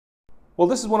Well,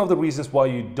 this is one of the reasons why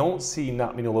you don't see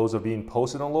not many loads are being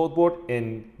posted on load board,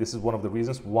 and this is one of the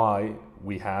reasons why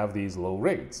we have these low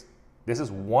rates. This is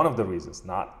one of the reasons,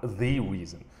 not the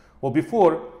reason. Well,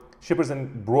 before, shippers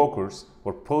and brokers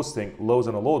were posting loads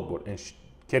on a load board, and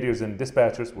carriers and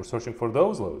dispatchers were searching for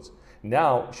those loads.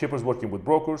 Now, shippers working with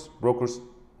brokers, brokers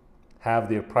have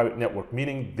their private network,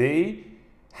 meaning they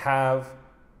have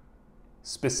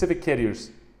specific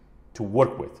carriers to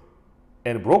work with.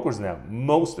 And brokers now,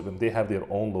 most of them, they have their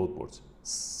own load boards.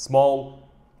 Small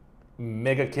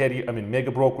mega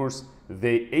brokers,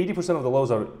 80% of the loads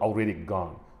are already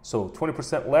gone. So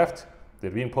 20% left,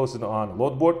 they're being posted on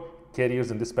load board,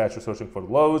 carriers and dispatchers searching for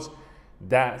loads.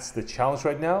 That's the challenge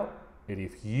right now. And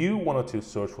if you wanted to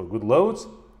search for good loads,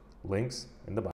 links in the bio.